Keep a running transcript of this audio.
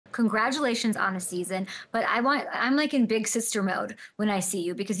congratulations on a season, but I'm like in big sister mode when I see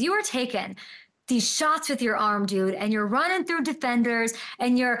you because you are taking these shots with your arm, dude, and you're running through defenders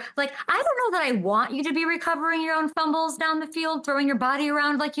and you're like, I don't know that I want you to be recovering your own fumbles down the field, throwing your body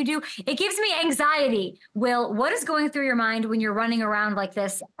around like you do. It gives me anxiety. Will, what is going through your mind when you're running around like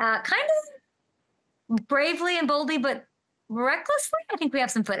this? Kind of bravely and boldly, but recklessly? I think we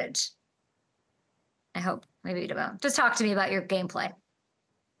have some footage. I hope. Maybe you don't. Just talk to me about your gameplay.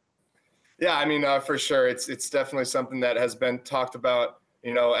 Yeah, I mean, for sure. It's definitely something that has been talked about,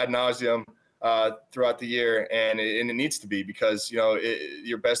 ad nauseum throughout the year, and it needs to be because,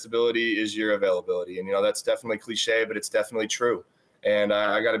 your best ability is your availability. And, that's definitely cliche, but it's definitely true. And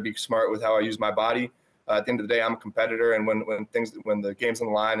I got to be smart with how I use my body. At the end of the day, I'm a competitor, and when the game's on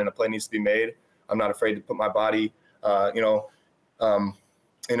the line and a play needs to be made, I'm not afraid to put my body,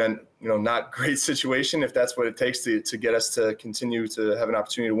 in a not great situation if that's what it takes to get us to continue to have an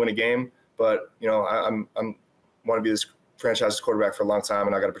opportunity to win a game. But I'm want to be this franchise's quarterback for a long time,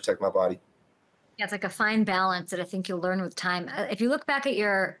 and I got to protect my body. Yeah, it's like a fine balance that I think you'll learn with time. If you look back at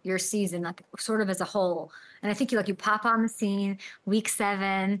your season, like sort of as a whole, and I think you pop on the scene week 7,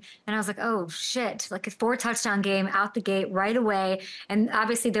 and I was like, oh shit, like a 4-touchdown game out the gate right away. And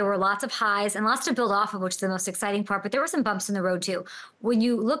obviously there were lots of highs and lots to build off of, which is the most exciting part. But there were some bumps in the road too. When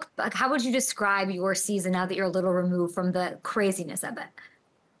you look, like, how would you describe your season now that you're a little removed from the craziness of it?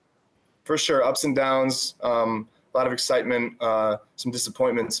 For sure, ups and downs, a lot of excitement, some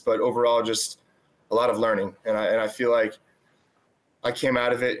disappointments, but overall just a lot of learning. And I feel like I came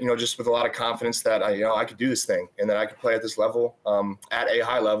out of it, just with a lot of confidence that I could do this thing and that I could play at this level, at a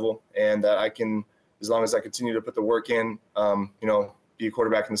high level, and that I can, as long as I continue to put the work in, be a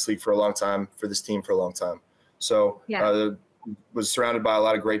quarterback in this league for a long time, for this team for a long time. So was surrounded by a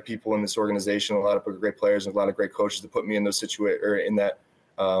lot of great people in this organization, a lot of great players, and a lot of great coaches to put me in those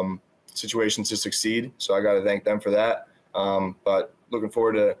situations to succeed. So I got to thank them for that. But looking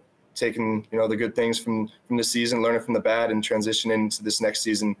forward to taking, the good things from this season, learning from the bad, and transitioning into this next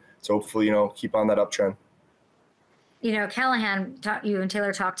season to hopefully, keep on that uptrend. Callahan, you and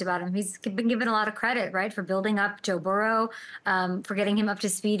Taylor talked about him. He's been given a lot of credit, right, for building up Joe Burrow, for getting him up to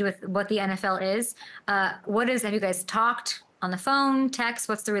speed with what the NFL is. Have you guys talked on the phone, text?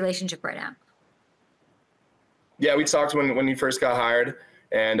 What's the relationship right now? Yeah, we talked when he first got hired,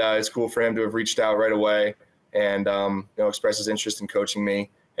 and it's cool for him to have reached out right away and, express his interest in coaching me,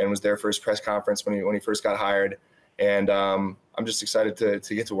 and was there for his press conference when he first got hired. And I'm just excited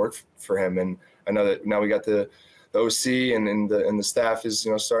to get to work for him. And I know that now we got the OC and the staff is,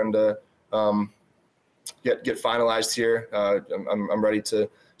 starting to get finalized here. I'm ready to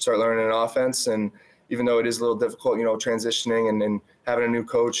start learning an offense. And even though it is a little difficult, transitioning and having a new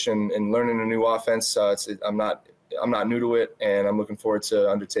coach and learning a new offense, I'm not new to it, and I'm looking forward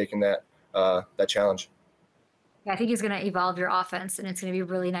to undertaking that challenge. Yeah, I think he's going to evolve your offense, and it's going to be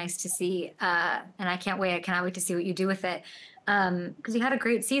really nice to see. And I cannot wait to see what you do with it. Because you had a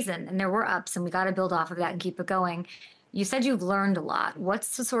great season, and there were ups, and we got to build off of that and keep it going. You said you've learned a lot.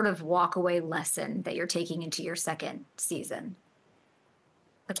 What's the sort of walk-away lesson that you're taking into your second season?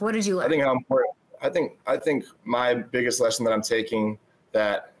 Like, what did you learn? I think how important. I think my biggest lesson that I'm taking,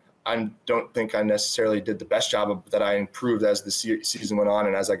 that I don't think I necessarily did the best job of, that I improved as the season went on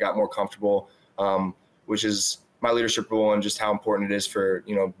and as I got more comfortable, which is my leadership role, and just how important it is for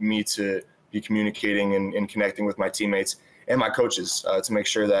me to be communicating and connecting with my teammates and my coaches, to make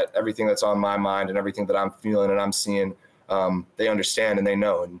sure that everything that's on my mind and everything that I'm feeling and I'm seeing, they understand and they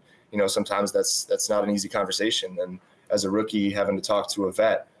know. And sometimes that's not an easy conversation. And as a rookie, having to talk to a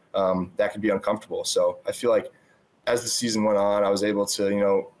vet, that could be uncomfortable. So I feel like as the season went on, I was able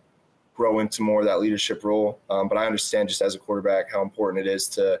to grow into more of that leadership role. But I understand, just as a quarterback, how important it is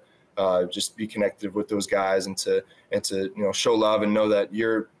to just be connected with those guys and to show love and know that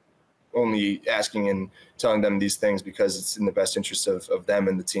you're only asking and telling them these things because it's in the best interest of them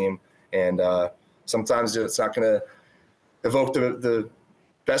and the team. And sometimes it's not going to evoke the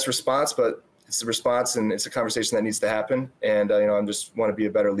best response, but it's the response, and it's a conversation that needs to happen. And I just want to be a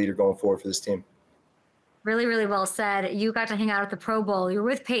better leader going forward for this team. Really, really well said. You got to hang out at the Pro Bowl. You were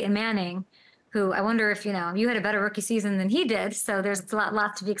with Peyton Manning, who I wonder if, you had a better rookie season than he did. So there's a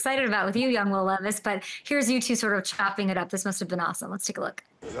lot to be excited about with you, young Will Levis. But here's you two sort of chopping it up. This must have been awesome. Let's take a look.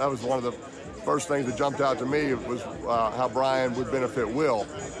 That was one of the first things that jumped out to me, was how Brian would benefit Will.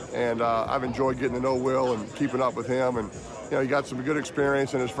 And I've enjoyed getting to know Will and keeping up with him. And, he got some good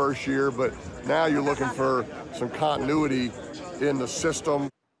experience in his first year, but now you're looking for some continuity in the system.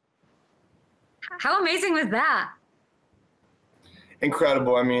 How amazing was that?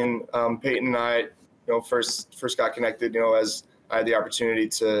 Incredible. I mean, Peyton and I, first got connected, as I had the opportunity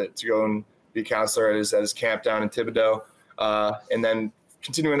to go and be a counselor at his camp down in Thibodaux. And then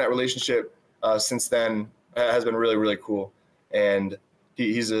continuing that relationship since then has been really, really cool. And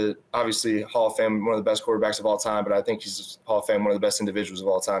he's obviously Hall of Fame, one of the best quarterbacks of all time, but I think he's Hall of Fame, one of the best individuals of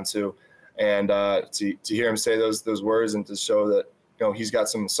all time too. And to hear him say those words and to show that, he's got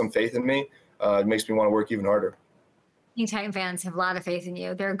some faith in me, it makes me want to work even harder. Titan fans have a lot of faith in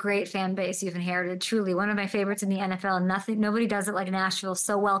you. They're a great fan base you've inherited. Truly, one of my favorites in the NFL. Nobody does it like Nashville.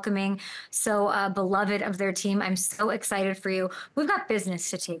 So welcoming, so beloved of their team. I'm so excited for you. We've got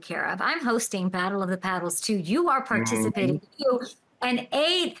business to take care of. I'm hosting Battle of the Paddles too. You are participating. You and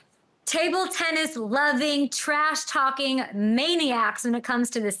 8 table tennis loving, trash talking maniacs when it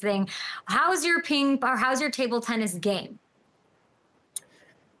comes to this thing. How's your table tennis game?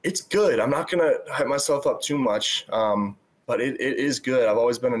 It's good. I'm not going to hype myself up too much, but it is good. I've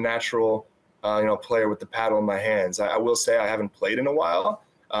always been a natural, player with the paddle in my hands. I will say I haven't played in a while.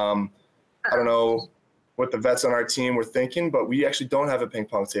 I don't know what the vets on our team were thinking, but we actually don't have a ping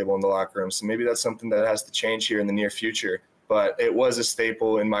pong table in the locker room. So maybe that's something that has to change here in the near future. But it was a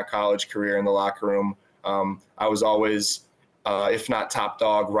staple in my college career in the locker room. I was always, if not top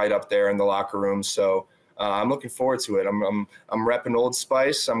dog, right up there in the locker room. So I'm looking forward to it. I'm repping Old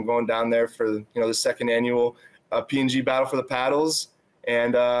Spice. I'm going down there for the second annual P&G Battle for the Paddles,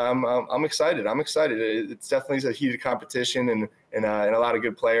 and I'm excited. I'm excited. It's definitely a heated competition and a lot of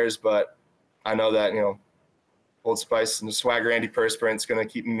good players, but I know that Old Spice and the Swagger Andy Perspirant is going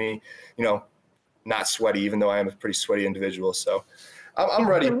to keep me not sweaty, even though I am a pretty sweaty individual. So I'm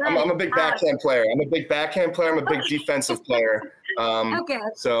ready. I'm a big backhand player. I'm a big defensive player. Okay.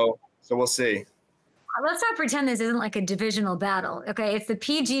 So we'll see. Let's not pretend this isn't like a divisional battle, okay? It's the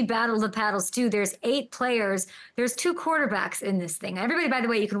PG Battle of the Paddles, too. There's 8 players. There's 2 quarterbacks in this thing. Everybody, by the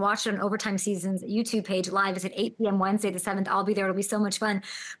way, you can watch it on Overtime Season's YouTube page live. It's at 8 p.m. Wednesday the 7th. I'll be there. It'll be so much fun.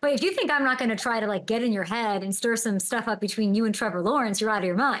 But if you think I'm not going to try to, get in your head and stir some stuff up between you and Trevor Lawrence, you're out of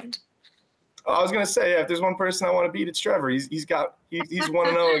your mind. I was going to say, if there's one person I want to beat, it's Trevor. He's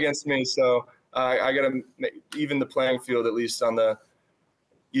 1-0 against me, so I got to even the playing field, at least on the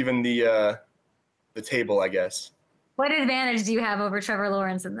table, I guess. What advantage do you have over Trevor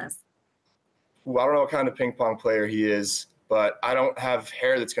Lawrence in this? Well, I don't know what kind of ping pong player he is, but I don't have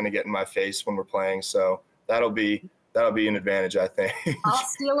hair that's going to get in my face when we're playing, so that'll be an advantage, I think.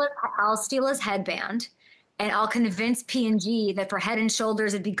 I'll steal his headband, and I'll convince P&G that for Head and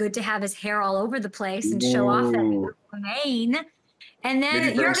Shoulders, it'd be good to have his hair all over the place and show off that mane. And then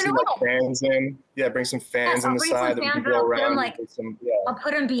maybe you're going to win. Fans in. Yeah, bring some fans on the side that we can go around. I'll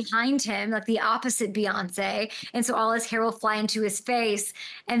put him behind him, like the opposite Beyonce. And so all his hair will fly into his face.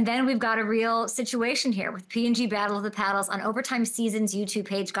 And then we've got a real situation here with P&G Battle of the Paddles on Overtime Season's YouTube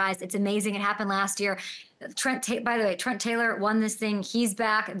page, guys. It's amazing. It happened last year. By the way, Trent Taylor won this thing. He's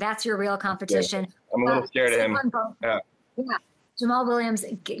back. That's your real competition. Yeah. I'm a little scared of him. Yeah. Jamal Williams,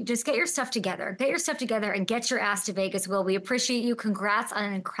 just get your stuff together. Get your stuff together and get your ass to Vegas, Will. We appreciate you. Congrats on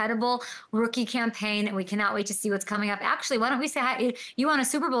an incredible rookie campaign, and we cannot wait to see what's coming up. Actually, why don't we say hi? You on a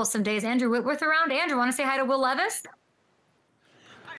Super Bowl some days. Andrew Whitworth around. Andrew, want to say hi to Will Levis?